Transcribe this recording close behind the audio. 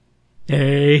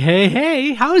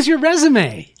Hey, how's your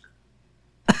resume?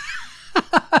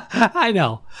 I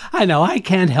know. I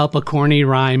can't help a corny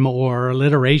rhyme or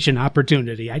alliteration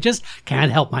opportunity. I just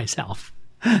can't help myself.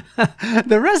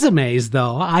 The resumes,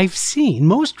 though, I've seen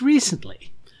most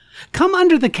recently come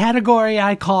under the category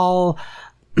I call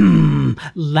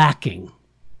lacking.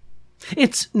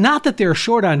 It's not that they're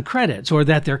short on credits or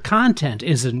that their content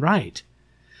isn't right.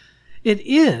 It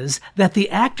is that the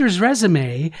actor's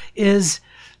resume is,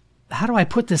 how do I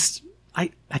put this?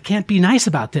 I can't be nice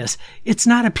about this. It's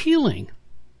not appealing.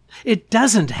 It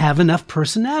doesn't have enough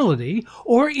personality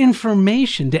or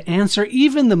information to answer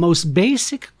even the most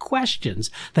basic questions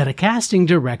that a casting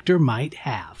director might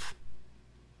have.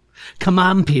 Come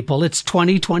on, people, it's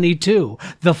 2022.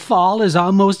 The fall is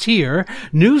almost here.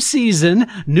 New season,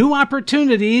 new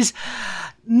opportunities,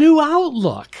 new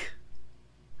outlook.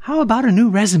 How about a new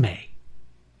resume?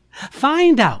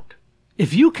 Find out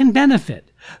if you can benefit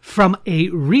from a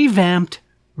revamped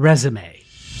resume.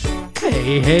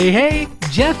 Hey,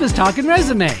 Jeff is talking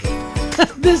resume.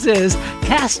 This is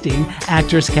Casting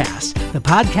Actors Cast, the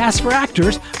podcast for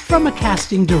actors from a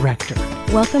casting director.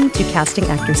 Welcome to Casting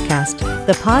Actors Cast,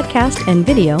 the podcast and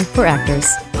video for actors.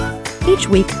 Each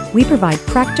week, we provide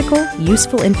practical,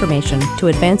 useful information to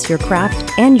advance your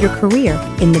craft and your career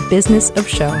in the business of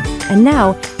show. And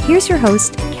now, here's your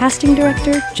host, casting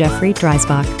director Jeffrey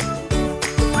Dreisbach.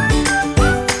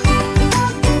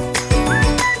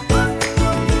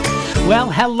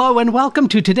 Well, hello and welcome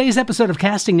to today's episode of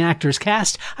Casting Actors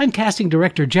Cast. I'm casting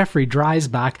director Jeffrey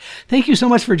Dreisbach. Thank you so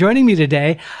much for joining me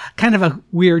today. Kind of a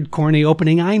weird, corny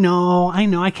opening. I know,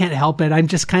 I can't help it. I'm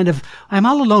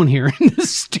all alone here in the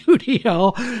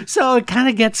studio, so it kind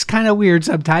of gets kind of weird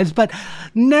sometimes, but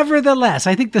nevertheless,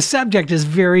 I think the subject is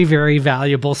very, very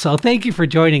valuable. So thank you for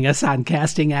joining us on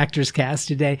Casting Actors Cast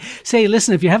today. Say,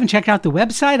 listen, if you haven't checked out the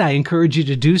website, I encourage you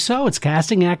to do so. It's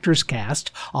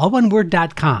castingactorscast,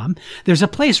 alloneword.com. There's a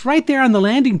place right there on the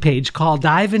landing page called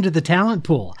Dive into the Talent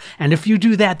Pool. And if you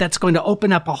do that, that's going to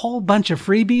open up a whole bunch of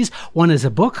freebies. One is a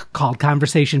book called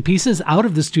Conversation Pieces Out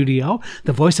of the Studio,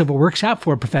 the voiceover workshop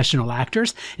for professional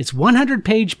actors. It's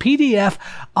 100-page PDF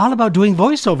all about doing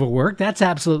voiceover work. That's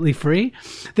absolutely free.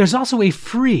 There's also a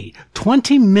free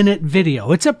 20-minute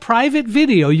video. It's a private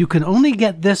video you can only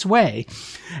get this way.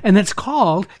 And it's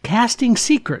called Casting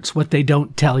Secrets, What They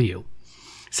Don't Tell You.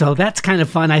 So that's kind of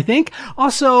fun, I think.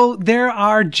 Also, there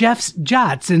are Jeff's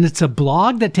Jots, and it's a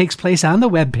blog that takes place on the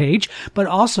webpage. But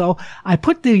also, I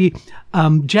put the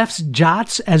Jeff's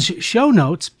Jots as show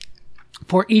notes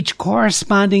for each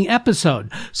corresponding episode.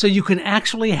 So you can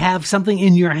actually have something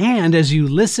in your hand as you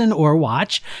listen or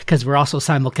watch, because we're also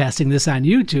simulcasting this on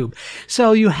YouTube.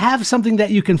 So you have something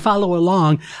that you can follow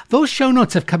along. Those show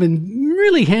notes have come in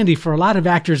really handy for a lot of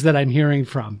actors that I'm hearing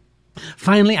from.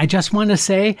 Finally, I just want to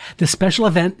say the special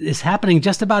event is happening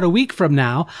just about a week from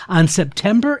now on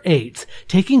September 8th,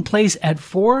 taking place at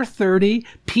 4:30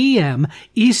 p.m.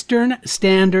 Eastern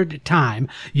Standard Time.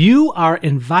 You are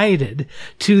invited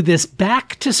to this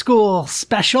back-to-school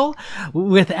special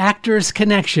with Actors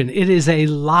Connection. It is a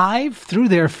live through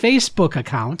their Facebook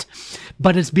account,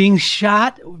 but it's being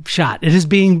shot. It is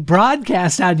being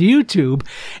broadcast on YouTube,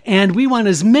 and we want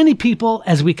as many people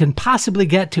as we can possibly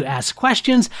get to ask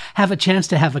questions, have a chance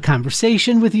to have a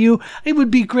conversation with you. It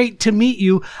would be great to meet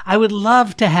you. I would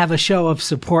love to have a show of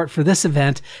support for this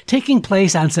event taking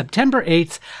place on September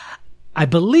 8th. I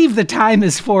believe the time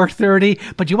is 4:30,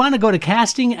 but you want to go to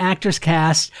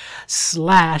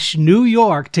castingactorscast/New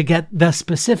York to get the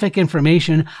specific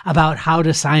information about how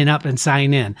to sign up and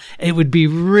sign in. It would be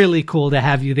really cool to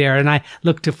have you there, and I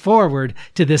look forward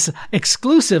to this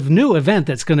exclusive new event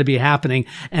that's going to be happening.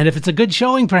 And if it's a good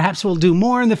showing, perhaps we'll do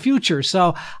more in the future.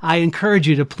 So I encourage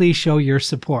you to please show your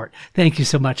support. Thank you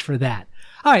so much for that.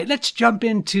 All right, let's jump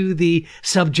into the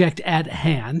subject at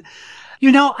hand.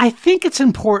 You know, I think it's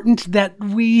important that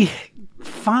we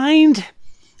find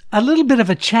a little bit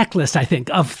of a checklist, I think,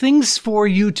 of things for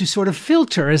you to sort of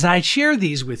filter as I share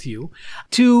these with you,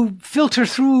 to filter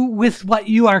through with what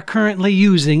you are currently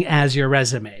using as your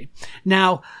resume.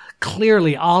 Now,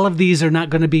 clearly, all of these are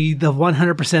not going to be the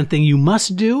 100% thing you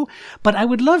must do, but I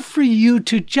would love for you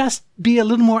to just be a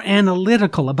little more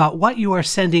analytical about what you are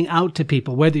sending out to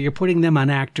people, whether you're putting them on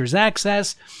Actors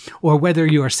Access or whether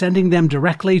you are sending them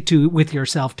directly with your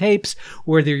self-tapes,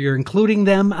 whether you're including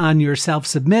them on your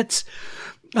self-submits.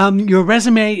 Your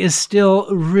resume is still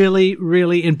really,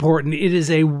 really important. It is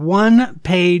a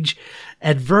one-page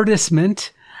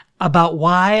advertisement about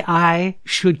why I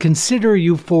should consider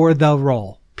you for the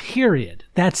role. Period.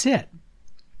 That's it.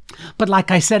 But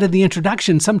like I said in the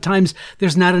introduction, sometimes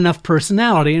there's not enough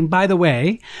personality. And by the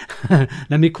way,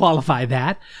 let me qualify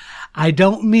that. I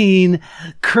don't mean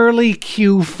curly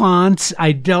Q fonts.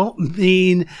 I don't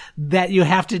mean that you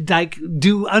have to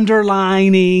do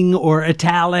underlining or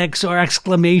italics or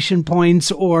exclamation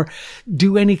points or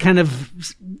do any kind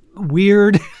of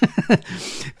weird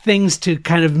things to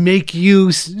kind of make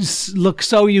you look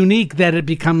so unique that it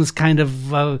becomes kind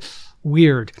of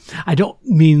weird. I don't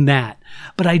mean that.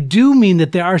 But I do mean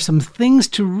that there are some things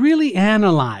to really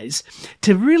analyze,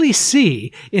 to really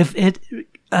see if it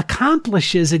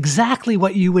accomplishes exactly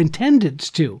what you intended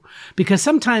to. Because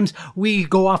sometimes we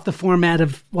go off the format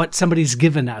of what somebody's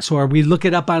given us, or we look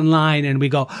it up online and we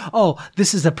go, oh,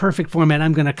 this is a perfect format.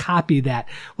 I'm going to copy that.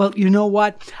 Well, you know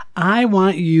what? I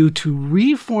want you to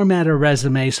reformat a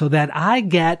resume so that I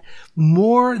get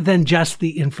more than just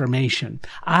the information.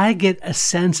 I get a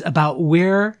sense about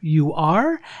where you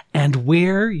are and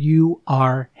where you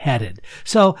are headed.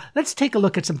 So let's take a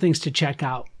look at some things to check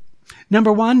out.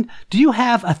 Number one, do you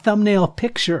have a thumbnail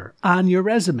picture on your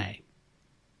resume?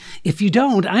 If you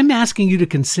don't, I'm asking you to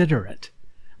consider it.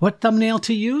 What thumbnail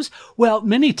to use? Well,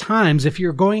 many times if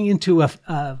you're going into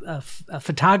a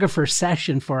photographer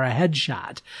session for a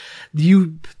headshot,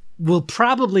 you will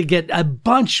probably get a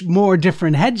bunch more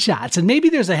different headshots. And maybe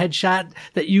there's a headshot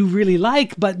that you really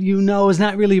like, but you know is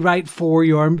not really right for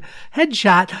your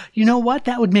headshot. You know what?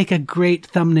 That would make a great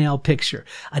thumbnail picture.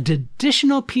 An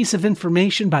additional piece of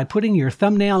information by putting your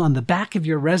thumbnail on the back of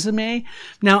your resume.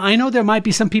 Now, I know there might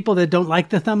be some people that don't like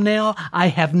the thumbnail. I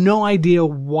have no idea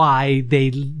why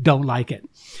they don't like it.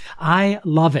 I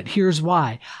love it. Here's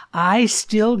why. I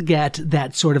still get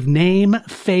that sort of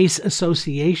name-face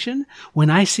association when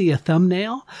I see a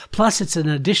thumbnail. Plus, it's an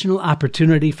additional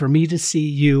opportunity for me to see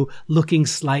you looking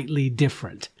slightly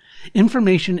different.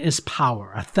 Information is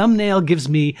power. A thumbnail gives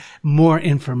me more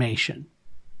information.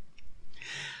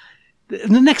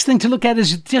 The next thing to look at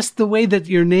is just the way that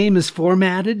your name is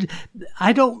formatted.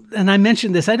 And I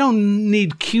mentioned this, I don't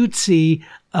need cutesy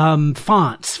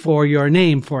fonts for your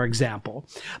name, for example.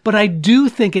 But I do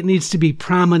think it needs to be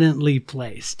prominently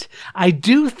placed. I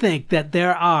do think that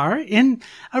there are, in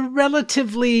a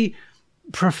relatively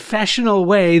professional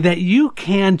way, that you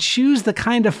can choose the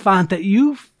kind of font that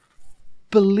you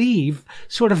believe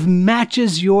sort of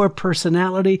matches your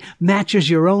personality, matches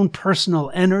your own personal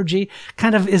energy,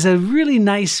 kind of is a really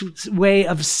nice way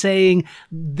of saying,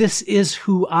 this is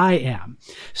who I am.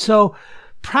 So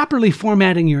properly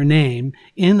formatting your name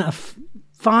in a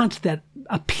font that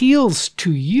appeals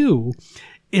to you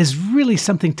is really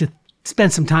something to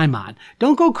spend some time on.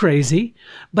 Don't go crazy,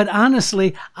 but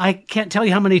honestly, I can't tell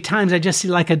you how many times I just see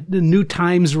like a New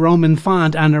Times Roman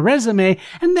font on a resume,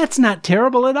 and that's not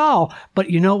terrible at all.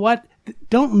 But you know what?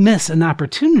 Don't miss an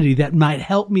opportunity that might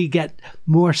help me get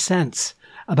more sense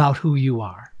about who you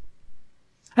are.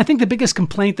 I think the biggest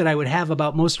complaint that I would have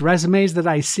about most resumes that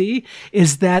I see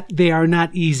is that they are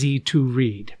not easy to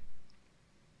read.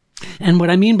 And what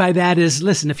I mean by that is,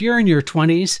 listen, if you're in your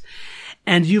 20s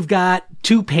and you've got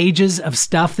 2 pages of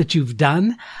stuff that you've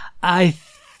done, I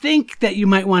think that you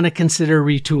might want to consider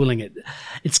retooling it.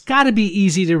 It's got to be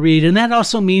easy to read, and that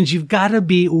also means you've got to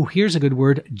be, here's a good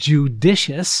word,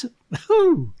 judicious.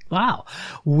 Wow.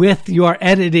 With your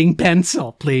editing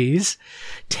pencil, please.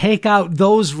 Take out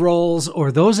those roles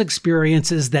or those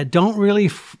experiences that don't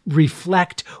really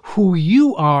reflect who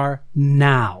you are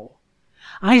now.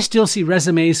 I still see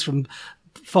resumes from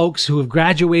folks who have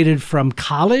graduated from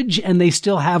college and they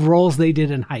still have roles they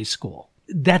did in high school.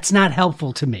 That's not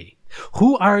helpful to me.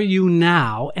 Who are you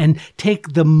now? And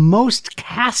take the most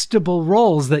castable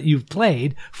roles that you've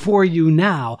played for you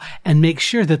now and make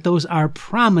sure that those are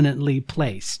prominently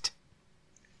placed.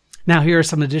 Now, here are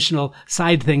some additional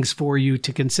side things for you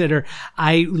to consider.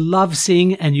 I love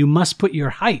seeing, and you must put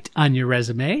your height on your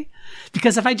resume,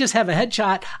 because if I just have a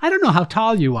headshot, I don't know how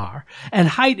tall you are. And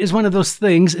height is one of those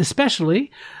things,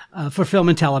 especially for film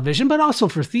and television, but also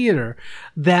for theater,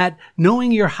 that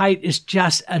knowing your height is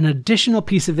just an additional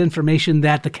piece of information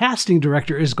that the casting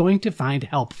director is going to find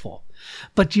helpful.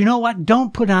 But you know what?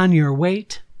 Don't put on your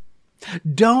weight.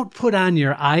 Don't put on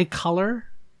your eye color.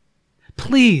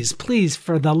 Please, please,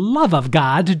 for the love of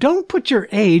God, don't put your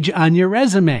age on your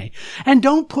resume. And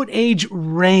don't put age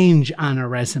range on a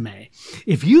resume.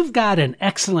 If you've got an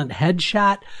excellent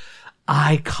headshot,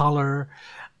 eye color,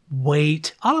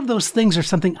 weight, all of those things are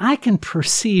something I can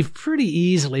perceive pretty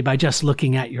easily by just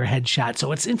looking at your headshot.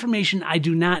 So it's information I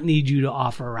do not need you to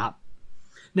offer up.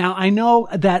 Now, I know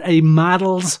that a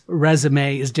model's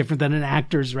resume is different than an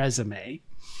actor's resume,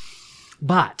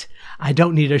 but I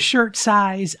don't need a shirt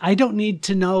size. I don't need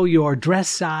to know your dress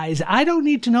size. I don't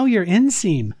need to know your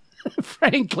inseam.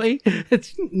 frankly,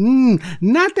 it's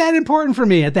not that important for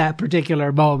me at that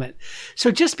particular moment.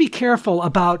 So just be careful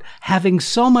about having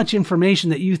so much information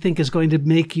that you think is going to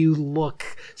make you look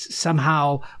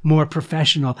somehow more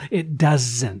professional. It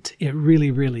doesn't. It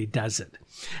really, really doesn't.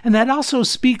 And that also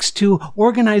speaks to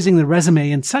organizing the resume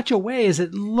in such a way as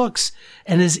it looks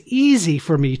and is easy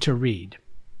for me to read.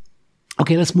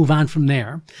 Okay, let's move on from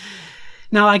there.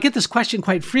 Now, I get this question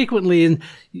quite frequently, and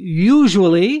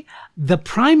usually the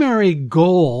primary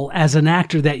goal as an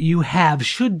actor that you have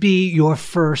should be your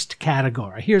first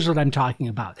category. Here's what I'm talking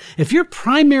about. If you're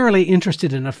primarily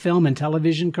interested in a film and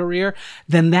television career,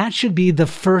 then that should be the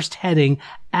first heading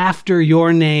after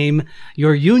your name,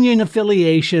 your union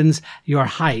affiliations, your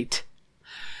height,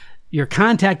 your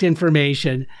contact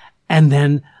information, and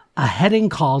then a heading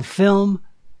called film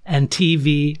and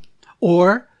TV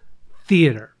or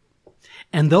theater.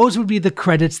 And those would be the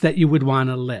credits that you would want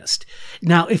to list.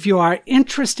 Now, if you are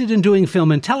interested in doing film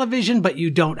and television, but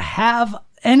you don't have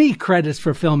any credits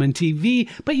for film and TV,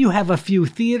 but you have a few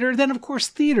theater, then of course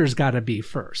theater's got to be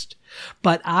first.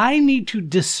 But I need to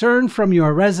discern from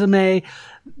your resume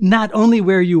not only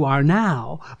where you are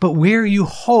now, but where you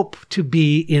hope to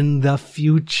be in the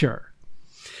future.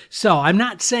 So I'm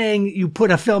not saying you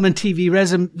put a film and TV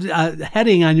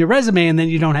heading on your resume and then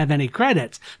you don't have any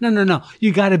credits. No.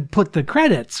 You got to put the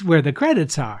credits where the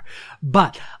credits are.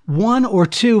 But 1 or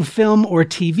 2 film or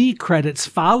TV credits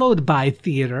followed by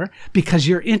theater because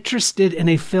you're interested in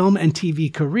a film and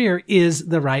TV career is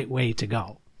the right way to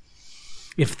go.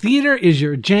 If theater is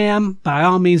your jam, by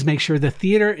all means, make sure the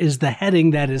theater is the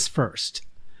heading that is first.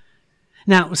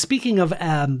 Now, speaking of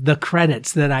the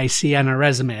credits that I see on a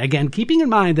resume, again, keeping in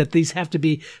mind that these have to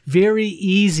be very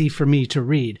easy for me to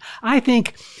read, I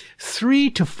think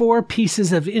 3 to 4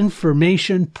 pieces of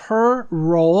information per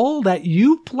role that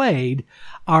you played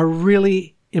are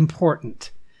really important.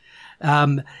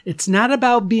 It's not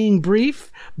about being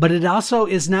brief, but it also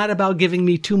is not about giving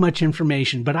me too much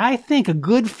information. But I think a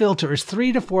good filter is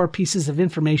 3 to 4 pieces of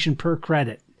information per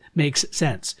credit. Makes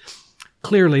sense.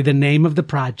 Clearly, the name of the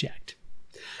project.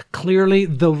 Clearly,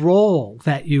 the role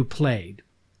that you played.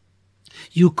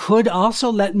 You could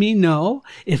also let me know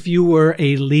if you were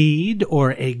a lead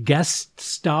or a guest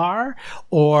star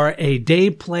or a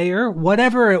day player,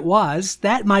 whatever it was.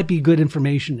 That might be good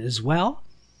information as well.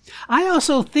 I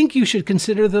also think you should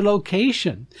consider the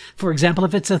location. For example,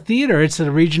 if it's a theater, it's a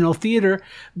regional theater,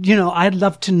 I'd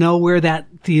love to know where that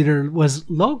theater was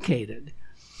located.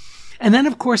 And then,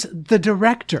 of course, the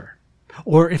director.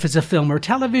 Or if it's a film or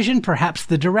television, perhaps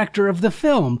the director of the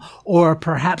film, or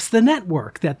perhaps the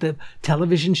network that the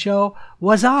television show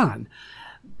was on.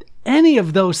 Any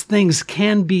of those things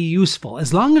can be useful.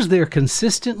 As long as they're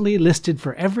consistently listed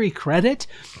for every credit,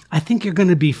 I think you're going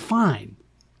to be fine.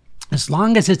 As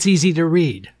long as it's easy to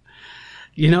read.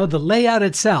 The layout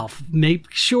itself,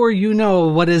 make sure you know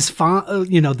what is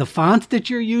the font that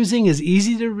you're using is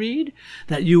easy to read,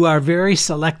 that you are very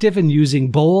selective in using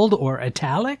bold or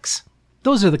italics.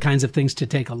 Those are the kinds of things to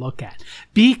take a look at.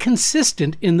 Be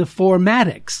consistent in the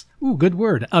formatics. Good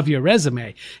word, of your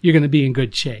resume. You're going to be in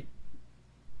good shape.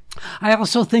 I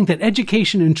also think that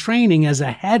education and training as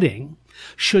a heading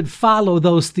should follow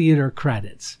those theater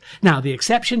credits. Now, the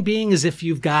exception being is if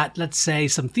you've got, let's say,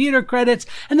 some theater credits,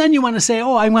 and then you want to say,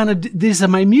 these are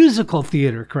my musical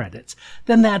theater credits.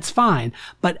 Then that's fine.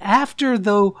 But after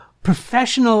the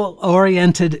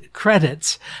professional-oriented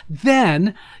credits,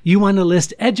 then you want to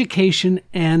list education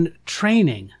and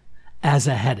training as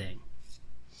a heading.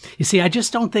 You see, I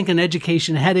just don't think an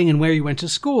education heading and where you went to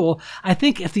school. I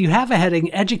think if you have a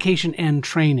heading, education and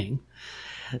training,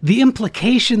 the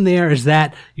implication there is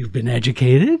that you've been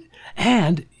educated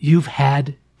and you've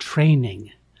had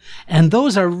training. And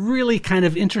those are really kind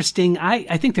of interesting.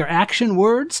 I think they're action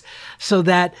words, so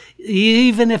that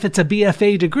even if it's a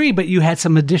BFA degree, but you had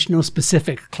some additional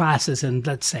specific classes in,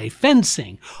 let's say,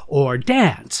 fencing or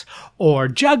dance or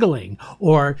juggling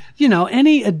or,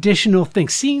 any additional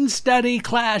things, scene study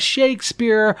class,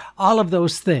 Shakespeare, all of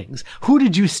those things. Who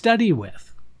did you study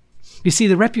with? You see,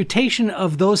 the reputation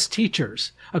of those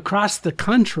teachers across the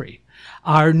country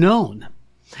are known.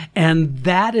 And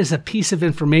that is a piece of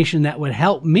information that would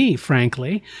help me,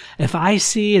 frankly. If I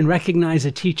see and recognize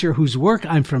a teacher whose work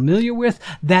I'm familiar with,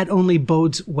 that only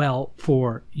bodes well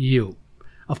for you.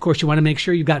 Of course, you want to make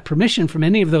sure you got permission from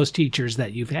any of those teachers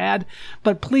that you've had,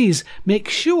 but please make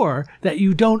sure that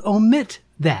you don't omit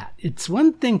that. It's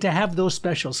one thing to have those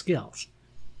special skills.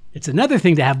 It's another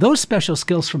thing to have those special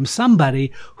skills from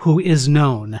somebody who is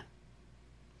known.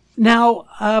 Now,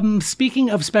 speaking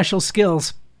of special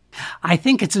skills, I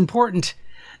think it's important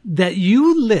that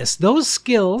you list those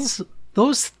skills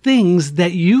those things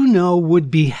that you know would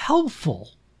be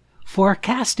helpful for a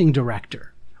casting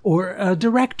director or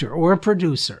a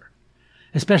producer,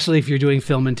 especially if you're doing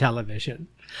film and television.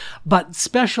 But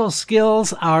special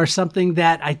skills are something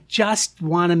that I just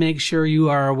want to make sure you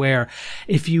are aware.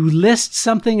 If you list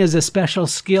something as a special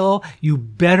skill, you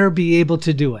better be able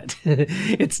to do it.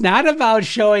 It's not about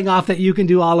showing off that you can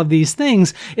do all of these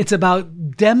things. It's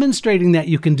about demonstrating that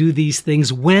you can do these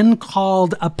things when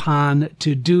called upon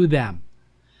to do them.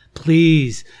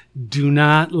 Please do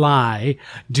not lie.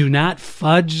 Do not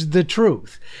fudge the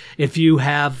truth. If you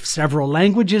have several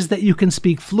languages that you can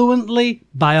speak fluently,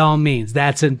 by all means,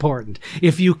 that's important.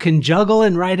 If you can juggle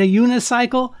and ride a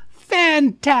unicycle,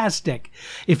 fantastic.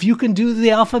 If you can do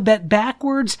the alphabet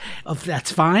backwards,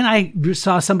 that's fine. I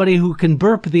saw somebody who can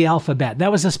burp the alphabet.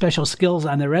 That was a special skills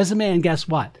on their resume, and guess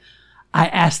what? I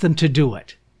asked them to do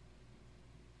it.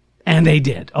 And they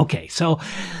did. Okay, so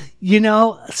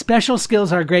special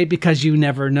skills are great because you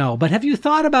never know. But have you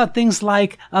thought about things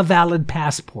like a valid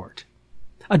passport,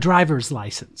 a driver's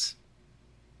license?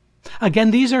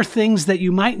 Again, these are things that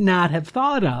you might not have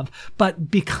thought of, but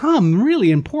become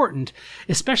really important,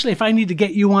 especially if I need to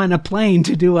get you on a plane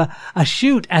to do a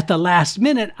shoot at the last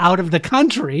minute out of the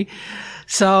country.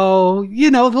 So,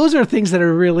 those are things that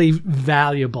are really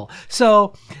valuable.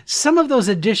 So some of those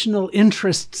additional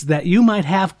interests that you might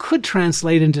have could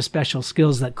translate into special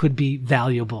skills that could be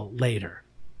valuable later.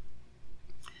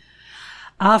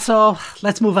 Also,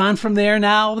 let's move on from there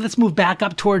now. Let's move back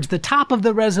up towards the top of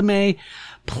the resume.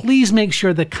 Please make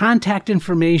sure the contact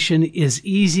information is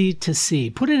easy to see.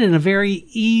 Put it in a very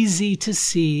easy to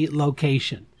see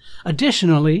location.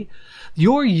 Additionally,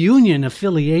 your union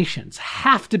affiliations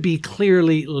have to be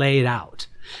clearly laid out.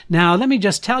 Now, let me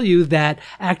just tell you that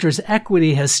Actors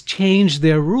Equity has changed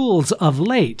their rules of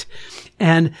late,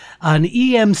 and an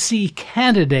EMC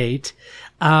candidate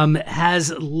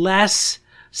has less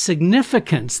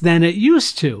significance than it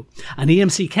used to. An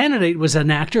EMC candidate was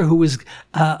an actor who was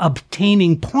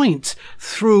obtaining points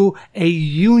through a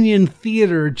union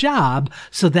theater job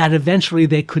so that eventually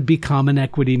they could become an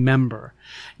equity member.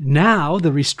 Now,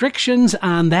 the restrictions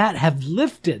on that have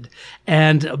lifted,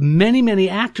 and many, many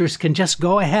actors can just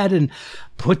go ahead and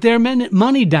put their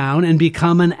money down and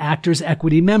become an Actors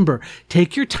Equity member.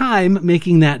 Take your time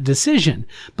making that decision,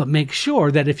 but make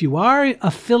sure that if you are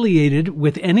affiliated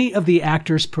with any of the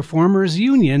actors' performers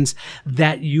unions,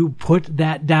 that you put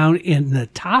that down in the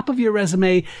top of your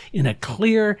resume in a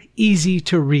clear, easy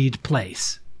to read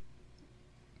place.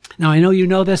 Now, I know you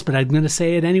know this, but I'm going to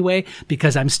say it anyway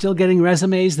because I'm still getting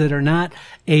resumes that are not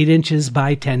 8 inches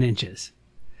by 10 inches.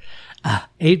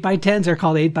 8 by 10s are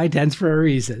called 8 by 10s for a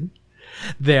reason.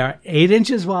 They're 8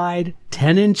 inches wide,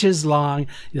 10 inches long.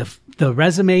 The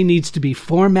resume needs to be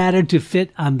formatted to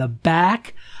fit on the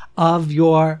back of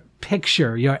your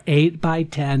picture, your 8 by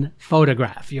 10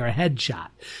 photograph, your headshot.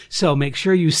 So make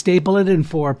sure you staple it in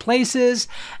 4 places,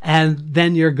 and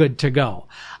then you're good to go.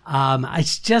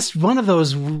 It's just one of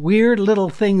those weird little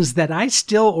things that I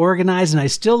still organize, and I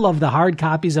still love the hard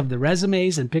copies of the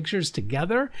resumes and pictures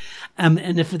together. And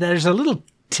if there's a little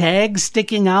tag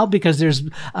sticking out because there's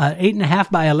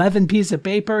 8.5 by 11 piece of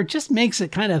paper, it just makes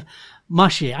it kind of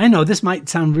mushy. I know this might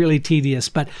sound really tedious,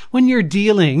 but when you're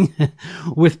dealing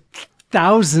with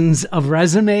thousands of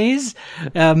resumes,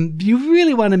 you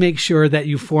really want to make sure that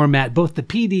you format both the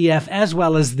PDF as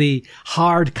well as the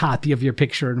hard copy of your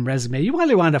picture and resume. You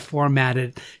really want to format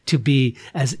it to be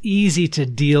as easy to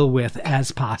deal with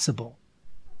as possible.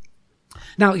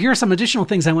 Now, here are some additional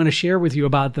things I want to share with you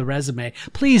about the resume.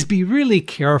 Please be really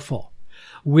careful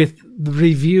with the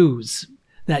reviews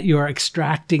that you're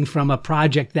extracting from a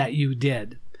project that you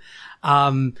did.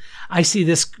 I see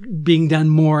this being done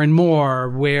more and more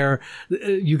where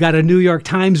you got a New York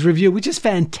Times review, which is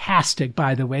fantastic,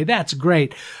 by the way. That's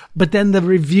great. But then the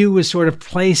review is sort of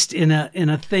placed in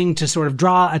a thing to sort of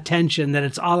draw attention that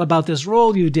it's all about this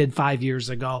role you did 5 years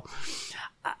ago.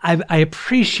 I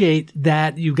appreciate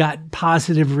that you got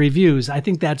positive reviews. I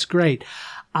think that's great.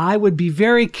 I would be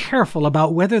very careful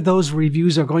about whether those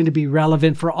reviews are going to be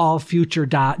relevant for all future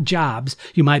jobs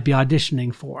you might be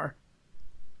auditioning for.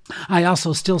 I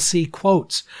also still see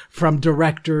quotes from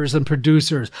directors and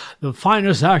producers. The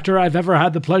finest actor I've ever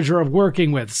had the pleasure of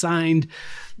working with, signed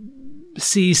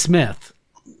C. Smith.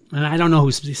 And I don't know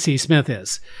who C. Smith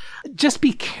is. Just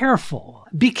be careful.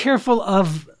 Be careful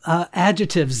of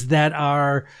adjectives that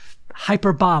are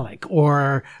hyperbolic,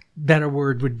 or better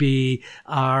word would be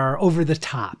are over the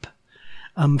top.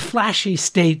 Flashy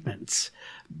statements.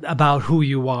 about who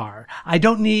you are. I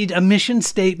don't need a mission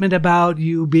statement about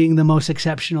you being the most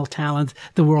exceptional talent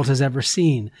the world has ever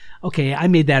seen. Okay, I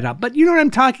made that up. But you know what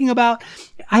I'm talking about?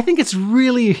 I think it's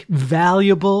really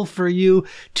valuable for you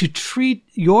to treat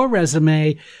your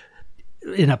resume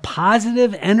in a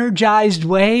positive, energized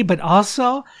way, but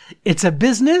also it's a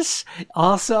business.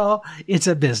 Also, it's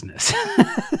a business.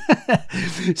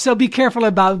 So be careful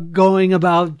about going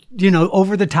about,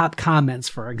 over the top comments,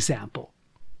 for example.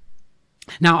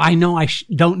 Now, I know I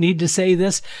don't need to say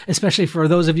this, especially for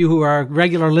those of you who are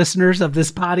regular listeners of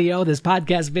this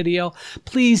podcast video.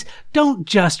 Please don't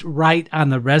just write on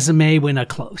the resume when a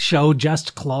show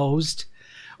just closed,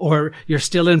 or you're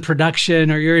still in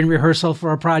production, or you're in rehearsal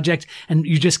for a project and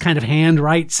you just kind of hand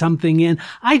write something in.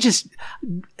 How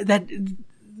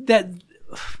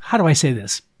do I say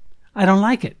this? I don't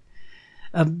like it.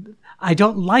 I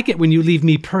don't like it when you leave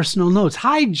me personal notes.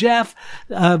 Hi, Jeff.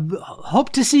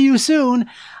 Hope to see you soon.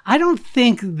 I don't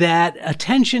think that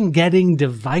attention-getting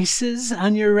devices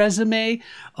on your resume,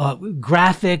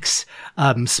 graphics,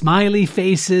 smiley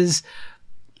faces.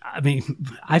 I mean,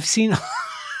 I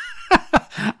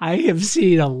have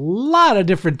seen a lot of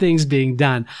different things being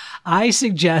done. I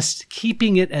suggest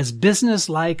keeping it as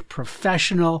business-like,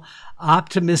 professional,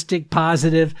 optimistic,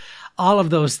 positive, all of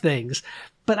those things.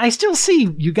 But I still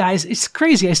see, you guys, it's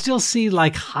crazy. I still see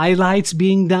like highlights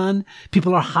being done.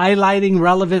 People are highlighting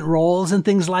relevant roles and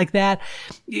things like that.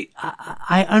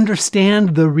 I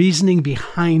understand the reasoning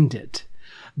behind it.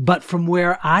 But from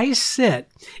where I sit,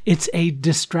 it's a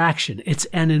distraction. It's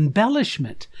an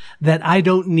embellishment that I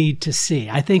don't need to see.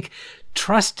 I think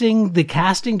trusting the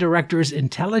casting director's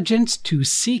intelligence to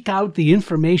seek out the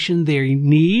information they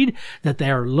need, that they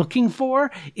are looking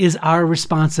for, is our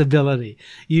responsibility.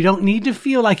 You don't need to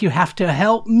feel like you have to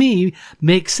help me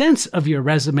make sense of your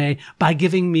resume by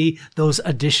giving me those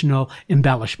additional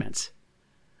embellishments.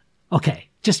 Okay,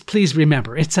 just please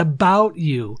remember, it's about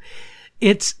you.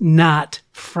 It's not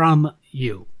from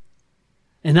you.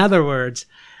 In other words,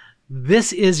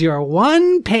 this is your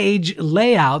one-page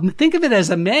layout. Think of it as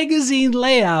a magazine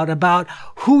layout about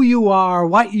who you are,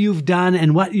 what you've done,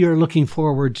 and what you're looking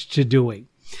forward to doing.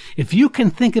 If you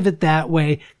can think of it that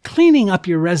way, cleaning up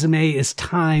your resume is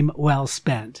time well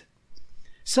spent.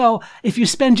 So if you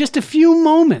spend just a few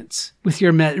moments with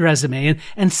your resume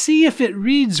and see if it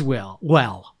reads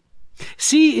well,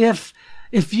 see if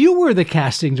you were the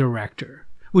casting director,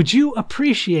 would you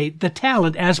appreciate the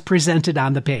talent as presented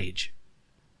on the page?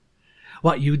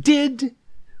 What you did,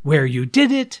 where you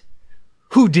did it,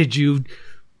 who did you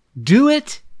do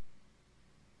it?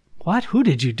 What? Who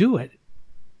did you do it?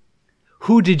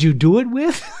 Who did you do it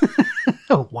with?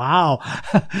 Wow.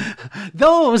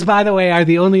 Those, by the way, are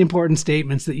the only important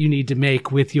statements that you need to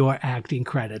make with your acting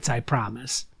credits, I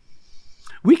promise.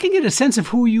 We can get a sense of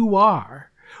who you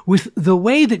are with the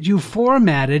way that you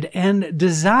formatted and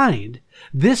designed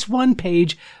this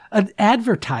one-page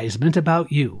advertisement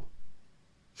about you.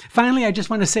 Finally, I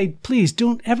just want to say, please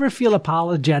don't ever feel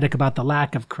apologetic about the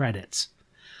lack of credits.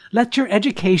 Let your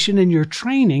education and your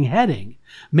training heading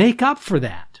make up for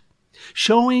that.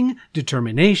 Showing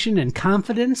determination and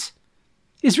confidence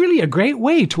is really a great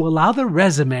way to allow the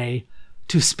resume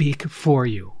to speak for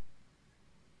you.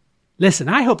 Listen,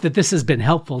 I hope that this has been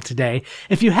helpful today.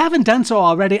 If you haven't done so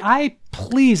already, I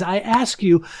ask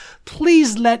you,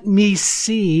 please let me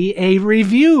see a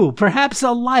review, perhaps a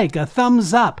like, a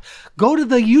thumbs up. Go to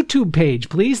the YouTube page,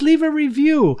 please leave a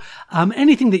review.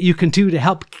 Anything that you can do to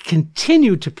help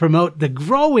continue to promote the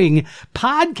growing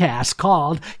podcast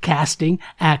called Casting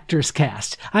Actors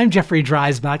Cast. I'm Jeffrey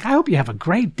Dreisbach. I hope you have a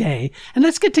great day, and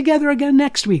let's get together again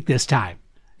next week this time.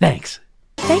 Thanks.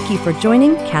 Thank you for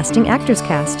joining Casting Actors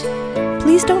Cast.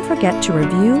 Please don't forget to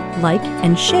review, like,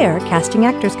 and share Casting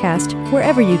Actors Cast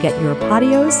wherever you get your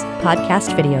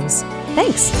podcast videos.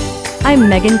 Thanks. I'm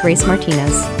Megan Grace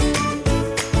Martinez.